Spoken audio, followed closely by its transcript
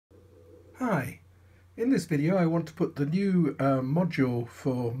Hi, in this video I want to put the new module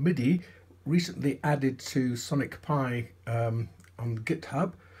for MIDI recently added to SonicPi on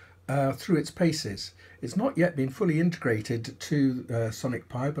GitHub through its paces. It's not yet been fully integrated to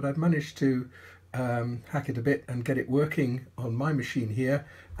SonicPi, but I've managed to hack it a bit and get it working on my machine here,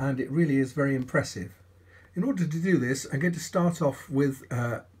 and it really is very impressive. In order to do this, I'm going to start off with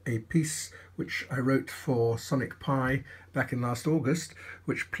a piece which I wrote for SonicPi back in last August,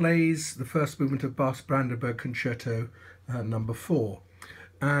 which plays the first movement of Bach's Brandenburg Concerto number 4.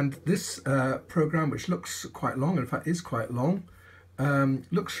 And this program, which looks quite long, in fact is quite long,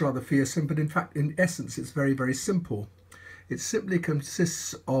 looks rather fearsome, but in fact in essence it's very, very simple. It simply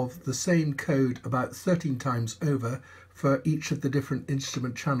consists of the same code about 13 times over for each of the different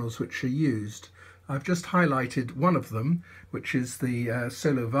instrument channels which are used. I've just highlighted one of them, which is the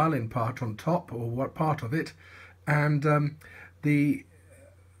solo violin part on top, or what part of it, and the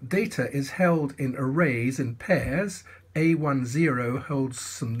data is held in arrays, in pairs. A10 holds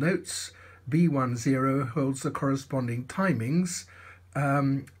some notes, B10 holds the corresponding timings,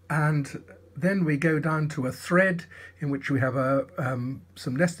 and then we go down to a thread in which we have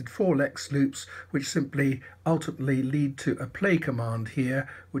some nested 4-lex loops, which simply ultimately lead to a play command here,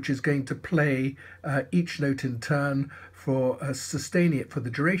 which is going to play each note in turn for sustaining it for the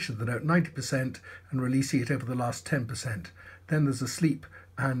duration of the note 90% and releasing it over the last 10%. Then there's a sleep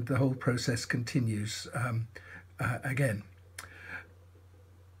and the whole process continues again.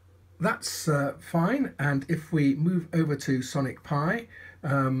 That's fine, and if we move over to SonicPi,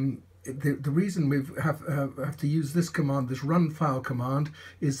 the reason we have to use this command, this run file command,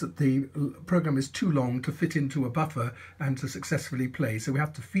 is that the program is too long to fit into a buffer and to successfully play. So we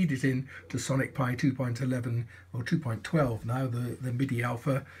have to feed it in to SonicPi 2.11 or 2.12 now, the MIDI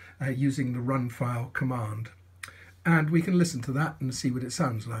Alpha, using the run file command. And we can listen to that and see what it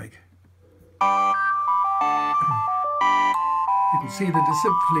sounds like. You can see that it's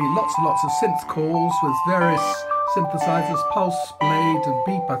simply lots and lots of synth calls with various synthesizers, pulse, blade and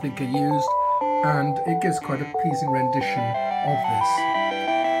beep I think are used, and it gives quite a pleasing rendition of this.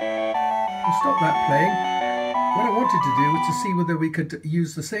 I'll stop that playing. What I wanted to do was to see whether we could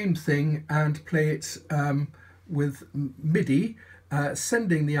use the same thing and play it with MIDI,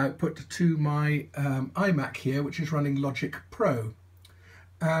 sending the output to my iMac here, which is running Logic Pro.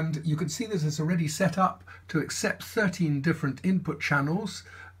 And you can see this is already set up to accept 13 different input channels,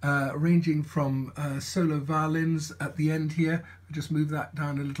 ranging from solo violins at the end here. I'll just move that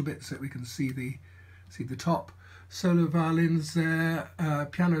down a little bit so we can see the top. Solo violins there,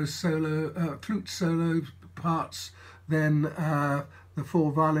 piano solo, flute solo parts, then the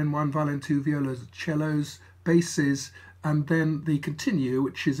 4 violin, 1 violin, 2 violas, cellos, basses, and then the continue,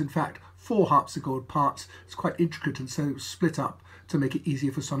 which is in fact 4 harpsichord parts. It's quite intricate and so split up to make it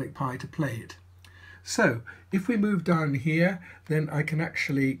easier for SonicPi to play it. So if we move down here, then I can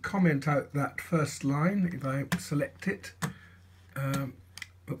actually comment out that first line if I select it.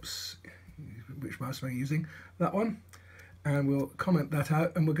 Oops, which mouse am I using? That one. And we'll comment that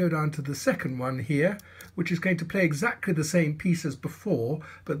out, and we'll go down to the second one here, which is going to play exactly the same piece as before,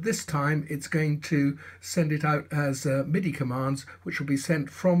 but this time it's going to send it out as MIDI commands, which will be sent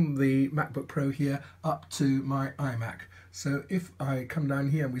from the MacBook Pro here up to my iMac. So if I come down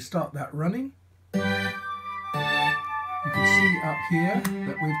here and we start that running, you can see up here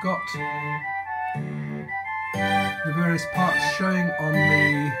that we've got the various parts showing on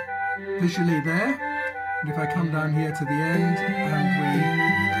the visually there. And if I come down here to the end and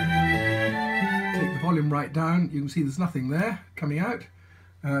we take the volume right down, you can see there's nothing there coming out.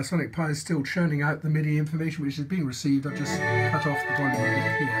 SonicPi is still churning out the MIDI information which is being received. I've just cut off the volume a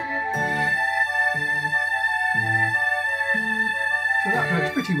bit here. So that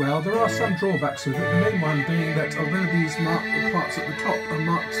works pretty well. There are some drawbacks with it, the main one being that although these parts at the top are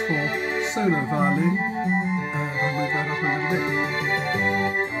marked for solo violin, I'll move that up a little bit,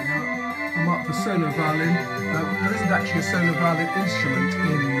 are marked for solo violin, there isn't actually a solo violin instrument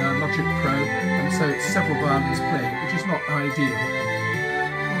in Logic Pro, and so it's several violins playing, which is not ideal.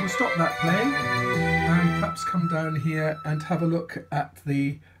 We'll stop that playing and perhaps come down here and have a look at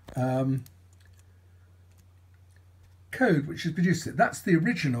the code which has produced it. That's the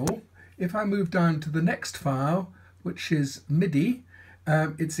original. If I move down to the next file, which is MIDI,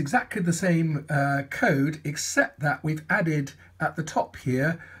 it's exactly the same code, except that we've added at the top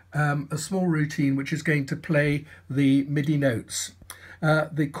here a small routine which is going to play the MIDI notes.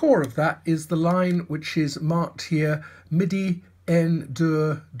 The core of that is the line which is marked here, MIDI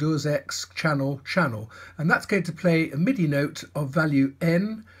N2 2x channel, and that's going to play a MIDI note of value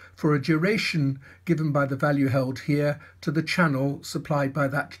N for a duration given by the value held here to the channel supplied by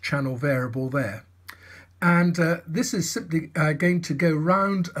that channel variable there. And this is simply going to go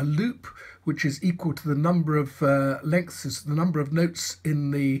round a loop which is equal to the number of lengths, is the number of notes in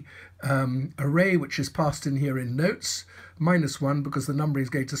the array which is passed in here in notes, -1 because the number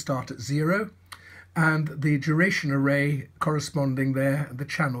is going to start at 0, and the duration array corresponding there, the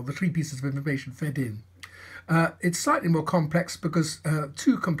channel, the 3 pieces of information fed in. It's slightly more complex because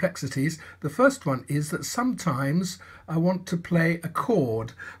two complexities. The first one is that sometimes I want to play a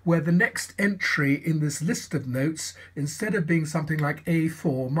chord where the next entry in this list of notes, instead of being something like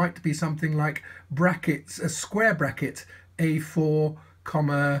A4, might be something like brackets, a square bracket A4,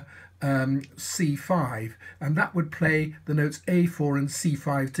 comma, C5, and that would play the notes A4 and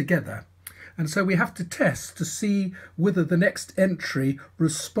C5 together. And so we have to test to see whether the next entry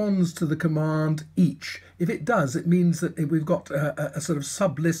responds to the command each. If it does, it means that we've got a sort of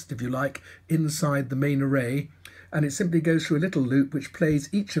sub-list, if you like, inside the main array, and it simply goes through a little loop which plays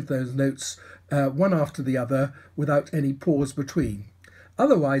each of those notes one after the other without any pause between.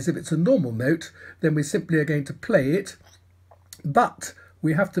 Otherwise, if it's a normal note, then we simply are going to play it, but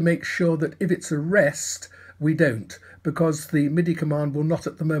we have to make sure that if it's a rest, we don't, because the MIDI command will not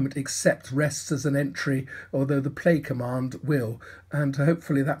at the moment accept rests as an entry, although the play command will. And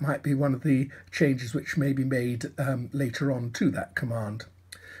hopefully that might be one of the changes which may be made later on to that command.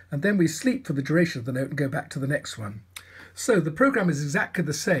 And then we sleep for the duration of the note and go back to the next one. So the program is exactly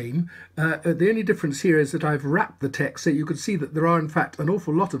the same. The only difference here is that I've wrapped the text, so you can see that there are in fact an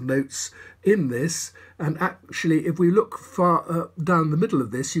awful lot of notes in this. And actually, if we look far down the middle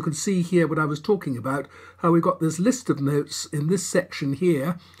of this, you can see here what I was talking about, how we've got this list of notes in this section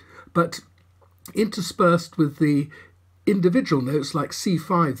here, but interspersed with the individual notes like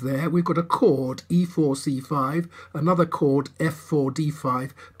C5 there, we've got a chord E4 C5, another chord F4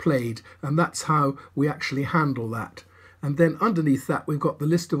 D5 played, and that's how we actually handle that. And then underneath that we've got the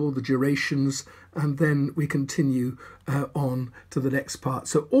list of all the durations, and then we continue on to the next part.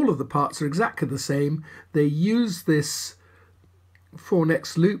 So all of the parts are exactly the same. They use this for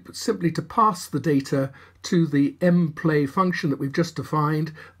next loop simply to pass the data to the mplay function that we've just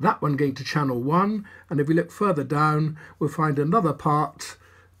defined, that one going to channel 1, and if we look further down we'll find another part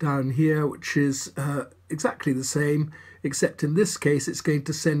down here which is exactly the same, except in this case it's going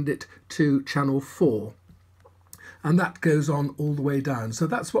to send it to channel 4. And that goes on all the way down. So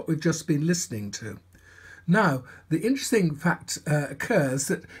that's what we've just been listening to. Now, the interesting fact occurs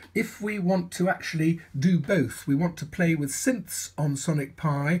that if we want to actually do both, we want to play with synths on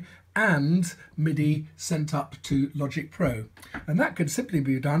SonicPi and MIDI sent up to Logic Pro. And that could simply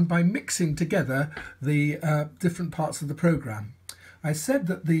be done by mixing together the different parts of the program. I said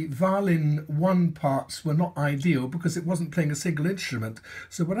that the violin 1 parts were not ideal because it wasn't playing a single instrument.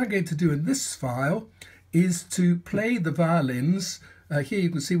 So what I'm going to do in this file is to play the violins. Here you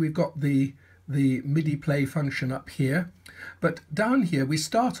can see we've got the MIDI play function up here, but down here we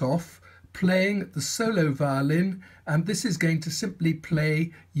start off playing the solo violin, and this is going to simply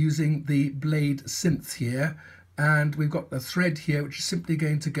play using the blade synth here, and we've got a thread here which is simply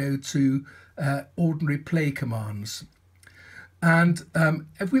going to go to ordinary play commands. And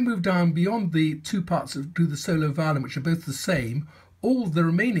if we move down beyond the 2 parts that do the solo violin, which are both the same, all the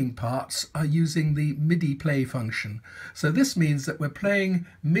remaining parts are using the MIDI play function. So this means that we're playing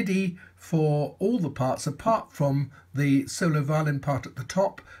MIDI for all the parts apart from the solo violin part at the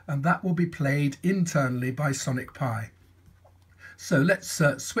top, and that will be played internally by SonicPi. So let's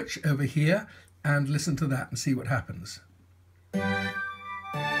switch over here and listen to that and see what happens.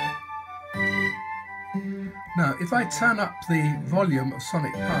 Now, if I turn up the volume of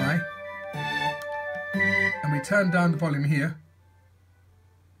SonicPi and we turn down the volume here,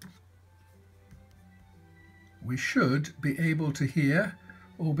 we should be able to hear,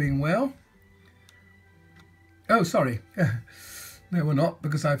 all being well. Oh, sorry. No, we're not,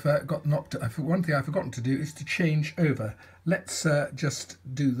 because I've got knocked. One thing I've forgotten to do is to change over. Let's just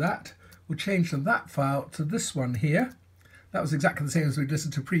do that. We'll change from that file to this one here. That was exactly the same as we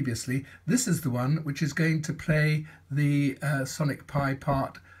listened to previously. This is the one which is going to play the SonicPi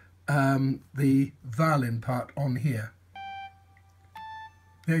part, the violin part on here.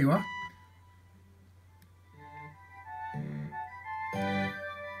 There you are.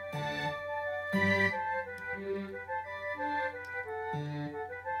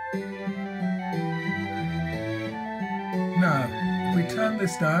 Now, if we turn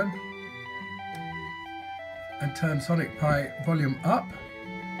this down and turn SonicPi volume up,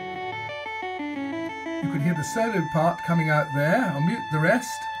 you can hear the solo part coming out there. I'll mute the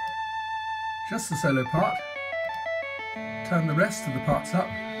rest, just the solo part, turn the rest of the parts up.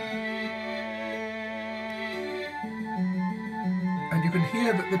 you can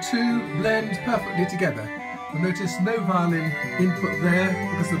hear that the two blend perfectly together. You'll notice no violin input there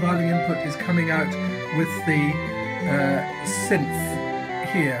because the violin input is coming out with the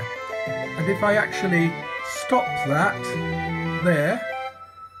synth here. And if I actually stop that there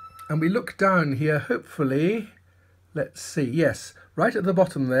and we look down here, hopefully, let's see, yes, right at the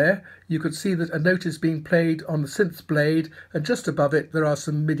bottom there, you could see that a note is being played on the synth blade, and just above it there are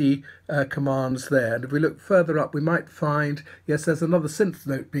some MIDI commands there. And if we look further up, we might find, yes, there's another synth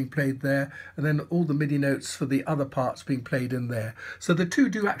note being played there, and then all the MIDI notes for the other parts being played in there. So the two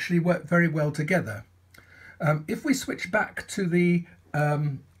do actually work very well together. If we switch back to the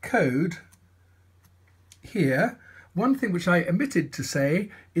code here, one thing which I omitted to say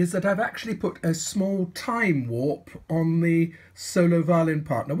is that I've actually put a small time warp on the solo violin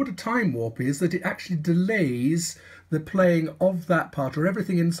part. Now what a time warp is that it actually delays the playing of that part, or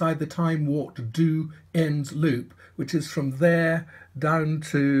everything inside the time warped do end loop, which is from there down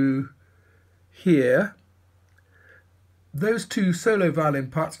to here. Those two solo violin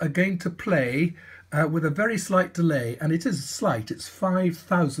parts are going to play with a very slight delay, and it is slight, it's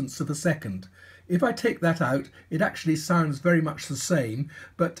 5/1000ths of a second. If I take that out, it actually sounds very much the same,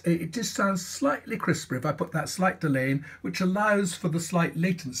 but it just sounds slightly crisper if I put that slight delay in, which allows for the slight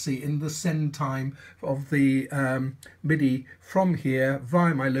latency in the send time of the MIDI from here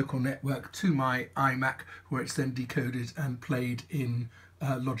via my local network to my iMac, where it's then decoded and played in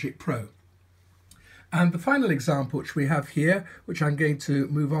Logic Pro. And the final example which we have here, which I'm going to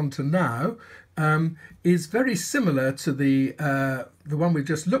move on to now, is very similar to the one we've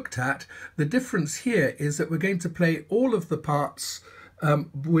just looked at. The difference here is that we're going to play all of the parts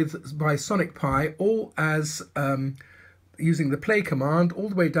by SonicPi, all as using the play command all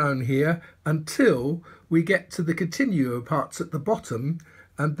the way down here until we get to the continuo parts at the bottom,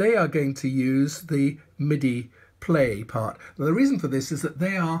 and they are going to use the MIDI play part. Now the reason for this is that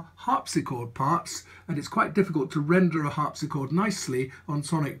they are harpsichord parts, and it's quite difficult to render a harpsichord nicely on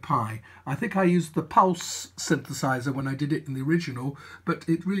SonicPi. I think I used the Pulse synthesizer when I did it in the original, but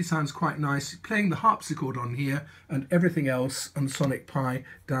it really sounds quite nice playing the harpsichord on here and everything else on SonicPi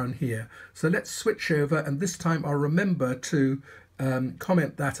down here. So let's switch over, and this time I'll remember to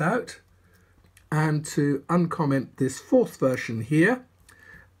comment that out and to uncomment this fourth version here,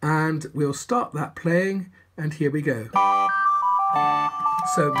 and we'll start that playing. And here we go.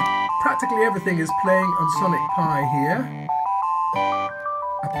 So practically everything is playing on SonicPi here,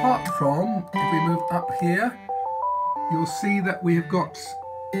 apart from, if we move up here, you'll see that we have got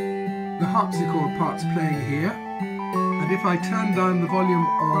the harpsichord parts playing here. And if I turn down the volume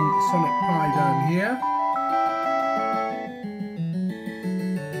on SonicPi down here,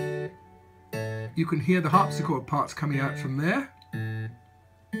 you can hear the harpsichord parts coming out from there.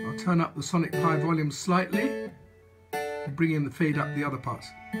 I'll turn up the SonicPi volume slightly and bring in the fade up the other parts.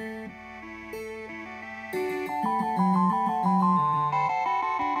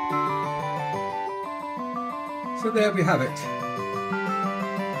 So there we have it.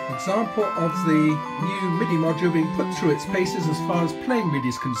 An example of the new MIDI module being put through its paces as far as playing MIDI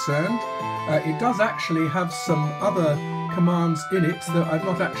is concerned. It does actually have some other commands in it, though I've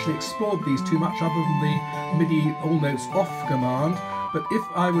not actually explored these too much other than the MIDI all notes off command. But if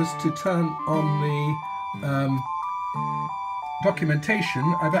I was to turn on the documentation,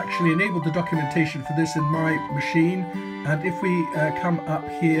 I've actually enabled the documentation for this in my machine. And if we come up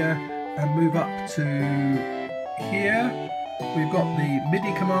here and move up to here, we've got the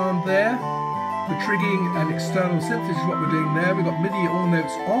MIDI command there. The triggering and external synth is what we're doing there. We've got MIDI all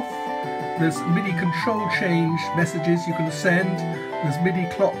notes off. There's MIDI control change messages you can send. There's MIDI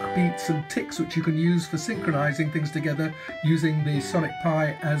clock beats and ticks which you can use for synchronizing things together using the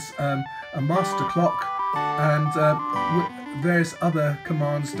SonicPi as a master clock, and various other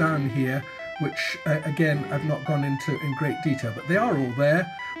commands down here which again I've not gone into in great detail, but they are all there.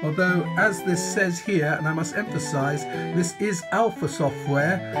 Although, as this says here, and I must emphasize, this is alpha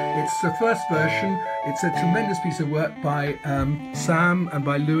software. It's the first version. It's a tremendous piece of work by Sam and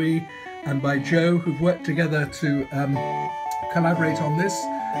by Louis and by Joe, who've worked together to collaborate on this.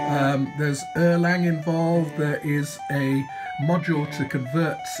 There's Erlang involved. There is a module to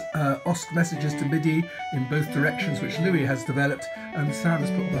convert OSC messages to MIDI in both directions, which Louis has developed, and Sam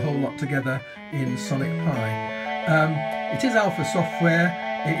has put the whole lot together in SonicPi. It is alpha software.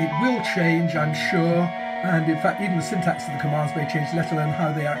 It will change, I'm sure, and in fact even the syntax of the commands may change, let alone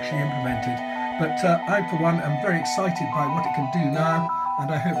how they are actually implemented. But I, for one, am very excited by what it can do now,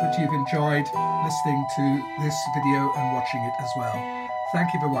 and I hope that you've enjoyed listening to this video and watching it as well.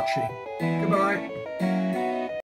 Thank you for watching. Goodbye.